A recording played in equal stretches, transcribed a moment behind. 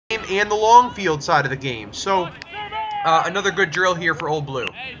second and the long field side of the game. So another good drill here for Old Blue.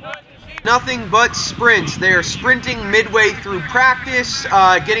 Nothing but sprints. They are sprinting midway through practice,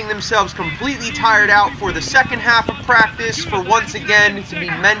 getting themselves completely tired out for the second half of practice for once again to be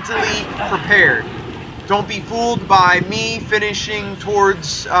mentally prepared. Don't be fooled by me finishing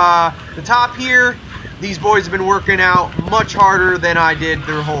towards the top here. These boys have been working out much harder than I did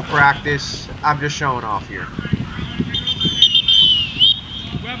their whole practice. I'm just showing off here.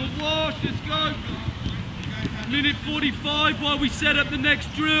 Grab a wash, let's go. Minute 45 while we set up the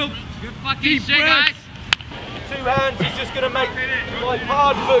next drill. Good fucking shit, guys. Two hands, he's just going to make life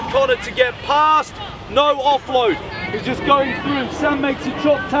hard for Connor to get past. No offload. He's just going through. Sam makes a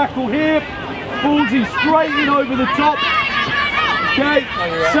chop tackle here. Pulls him straight in over the top. Okay,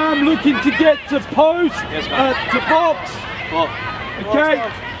 Sam looking to get to post, to box. Okay,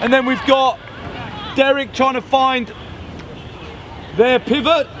 and then we've got Derek trying to find their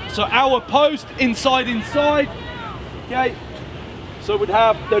pivot. So our post, inside. Okay, so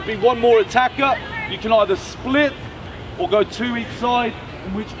there'd be one more attacker. You can either split or go two each side,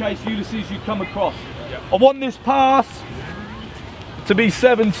 in which case Ulysses you come across. I want this pass to be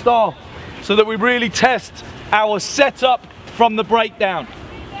 7-star so that we really test our setup from the breakdown.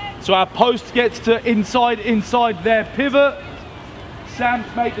 So our post gets to inside their pivot. Sam's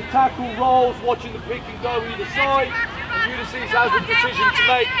made the tackle, rolls, watching the pick and go either side. And Ulysses has a decision to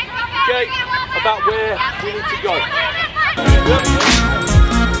make, okay, about where we need to go.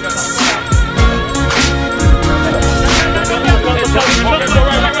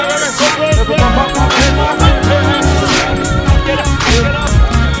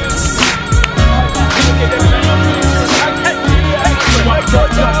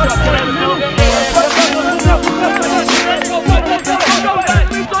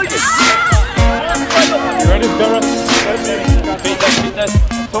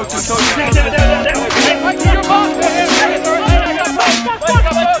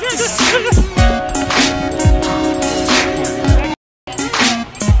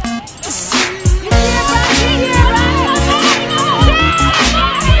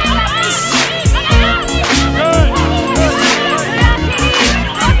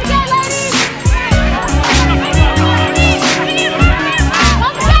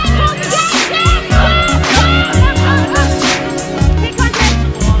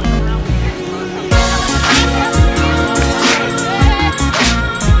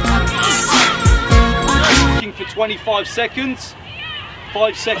 For 25 seconds,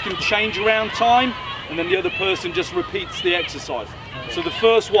 5-second change around time, and then the other person just repeats the exercise. So the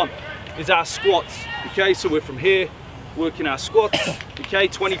first one is our squats. Okay, so we're from here working our squats. Okay,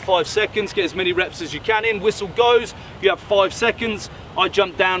 25 seconds, get as many reps as you can in. Whistle goes, you have 5 seconds. I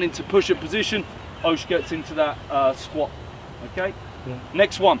jump down into push-up position. Osh gets into that squat. Okay,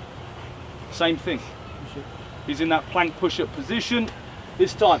 next one, same thing. He's in that plank push-up position.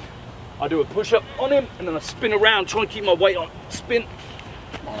 This time I do a push-up on him and then I spin around, try and keep my weight on. Spin.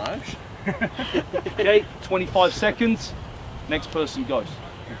 Come on, Osh. Okay, 25 seconds. Next person goes.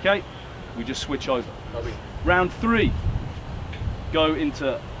 Okay, we just switch over. Round 3. Go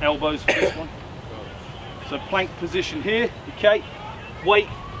into elbows for this one. So plank position here. Okay, weight.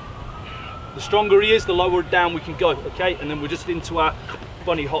 The stronger he is, the lower down we can go. Okay, and then we're just into our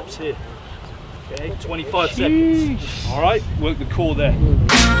bunny hops here. Okay, 25 seconds. All right, work the core there.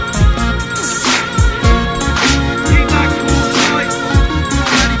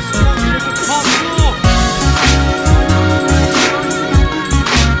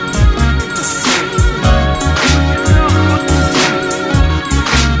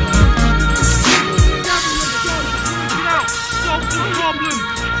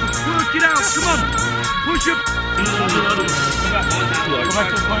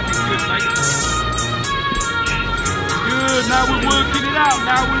 Good, now we're working it out,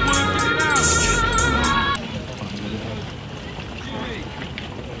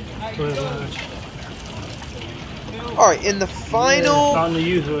 Alright, in the final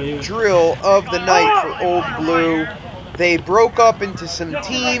drill of the night for Old Blue, they broke up into some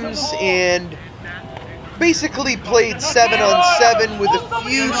teams and basically played 7-on-7 with a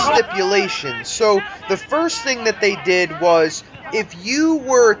few stipulations. So the first thing that they did was, if you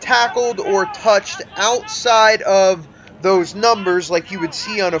were tackled or touched outside of those numbers like you would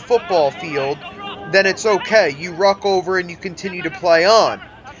see on a football field, then it's okay. You ruck over and you continue to play on.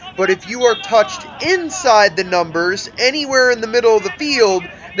 But if you are touched inside the numbers, anywhere in the middle of the field,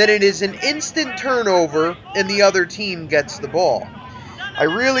 then it is an instant turnover and the other team gets the ball. I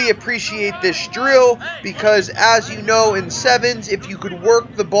really appreciate this drill because, as you know, in sevens, if you could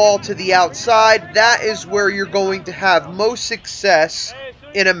work the ball to the outside, that is where you're going to have most success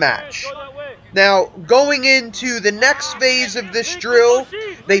in a match. Now, going into the next phase of this drill,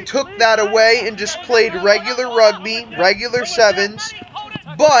 they took that away and just played regular rugby, regular sevens.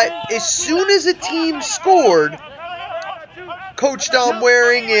 But as soon as a team scored, Coach Dom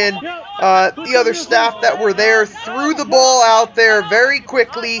Waring and the other staff that were there threw the ball out there very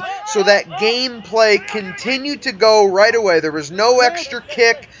quickly so that gameplay continued to go right away. There was no extra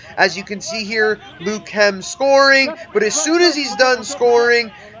kick. As you can see here, Luke Hem scoring. But as soon as he's done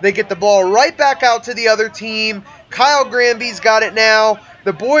scoring, they get the ball right back out to the other team. Kyle Granby's got it now.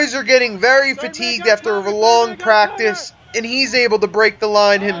 The boys are getting very fatigued after a long practice, and he's able to break the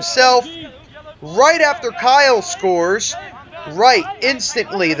line himself. Right after Kyle scores, right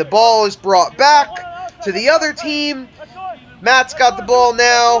instantly, the ball is brought back to the other team. Matt's got the ball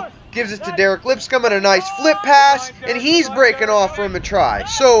now, gives it to Derek Lipscomb on a nice flip pass, and he's breaking off from a try.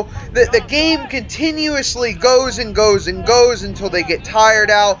 So the game continuously goes and goes and goes until they get tired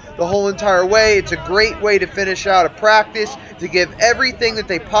out the whole entire way. It's a great way to finish out a practice, to give everything that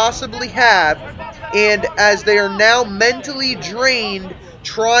they possibly have. And as they are now mentally drained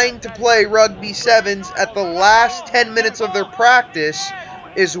trying to play rugby sevens at the last 10 minutes of their practice,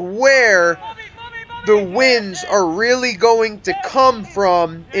 is where the wins are really going to come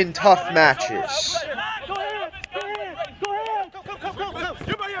from in tough matches.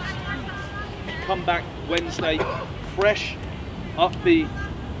 Come back Wednesday, fresh, upbeat,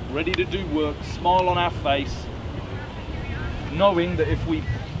 ready to do work, smile on our face, knowing that if we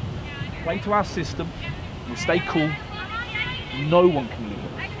play to our system, we stay cool, no one can leave it.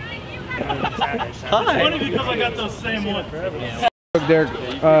 It's funny because I got those same ones. Derek,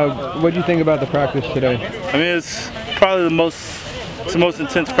 what do you think about the practice today? I mean, it's probably the most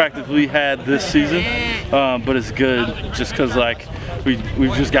intense practice we had this season, but it's good just because like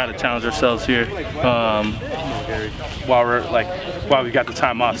we've just got to challenge ourselves here while we got the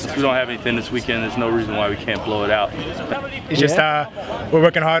time off. Since we don't have anything this weekend, there's no reason why we can't blow it out. It's just we're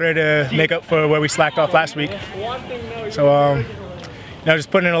working harder to make up for where we slacked off last week. So you know,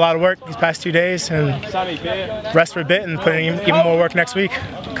 just putting in a lot of work these past 2 days and rest for a bit and putting in even more work next week.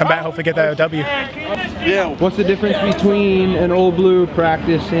 Come back, hopefully get that W. Yeah. What's the difference between an Old Blue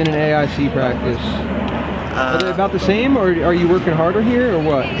practice and an AIC practice? Are they about the same, or are you working harder here, or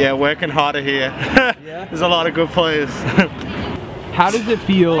what? Yeah, working harder here. There's a lot of good players. How does it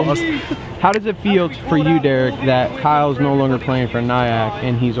feel? How does it feel for you, Derek, that Kyle's no longer playing for Nyack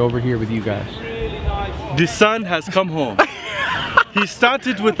and he's over here with you guys? The sun has come home. He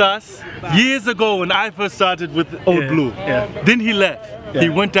started with us years ago when I first started with Old Blue. Yeah. Then he left. He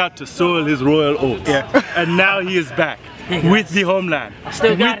went out to soil his royal oats. And now he is back with the homeland,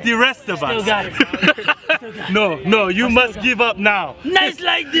 with the rest of us. No, you must give up now. Nice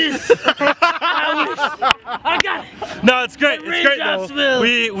like this. I got it. No, it's great. It's great though.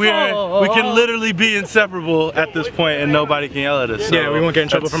 We can literally be inseparable at this point, and nobody can yell at us. So yeah, we won't get in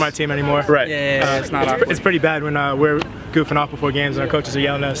trouble for my team anymore. Right. It's pretty bad when we're goofing off before games and our coaches are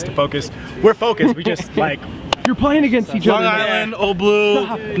yelling at us to focus. We're focused. We just like. You're playing against each other. Long Island, Old Blue,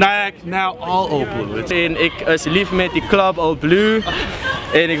 Nyack, now all Old Blue. En ik is lief met die club Old Blue.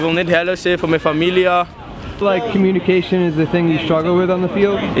 En ik wil net hello zeggen voor mijn familie. Like communication is the thing you struggle with on the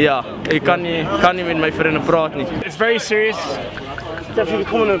field? Ja, ik kan niet met mijn vrienden praten. It's very serious. It's definitely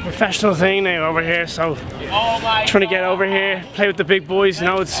becoming a professional thing now over here, so trying to get over here, play with the big boys, you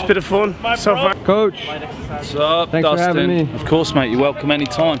know, it's a bit of fun so far. Coach, what's up, thanks Dustin? for having me. Of course, mate, you're welcome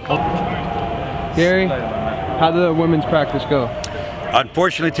anytime. Gary, how did the women's practice go?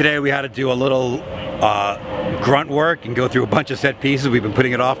 Unfortunately today we had to do a little grunt work and go through a bunch of set pieces. We've been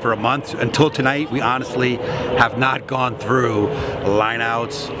putting it off for a month. Until tonight, we honestly have not gone through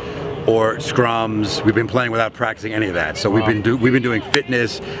lineouts or scrums. We've been playing without practicing any of that. So we've been doing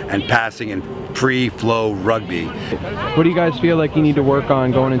fitness and passing and pre-flow rugby. What do you guys feel like you need to work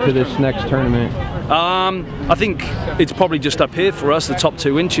on going into this next tournament? I think it's probably just up here for us, the top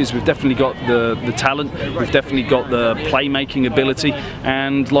 2 inches. We've definitely got the talent, we've definitely got the playmaking ability,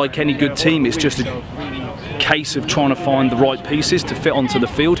 and like any good team, it's just a case of trying to find the right pieces to fit onto the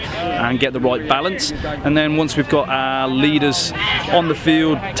field and get the right balance. And then once we've got our leaders on the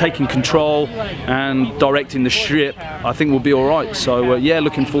field taking control and directing the ship, I think we'll be all right. So yeah,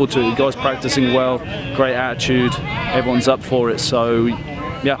 looking forward to it. You guys practicing well, great attitude, everyone's up for it. So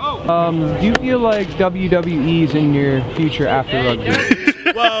yeah. Do you feel like WWE's in your future after rugby?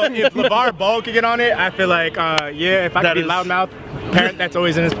 Well, if LeVar Ball could get on it, I feel like, yeah, if I could be loudmouth parent that's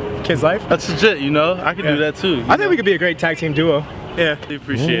always in his kid's life. That's legit, you know? I can do that too. I think we could be a great tag team duo. Yeah, We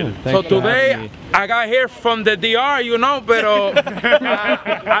appreciate it. So today I got here from the DR, you know, pero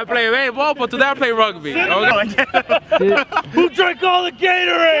I play baseball, but today I play rugby. Okay? Who drank all the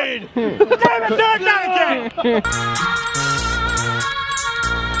Gatorade? Damn it, not again!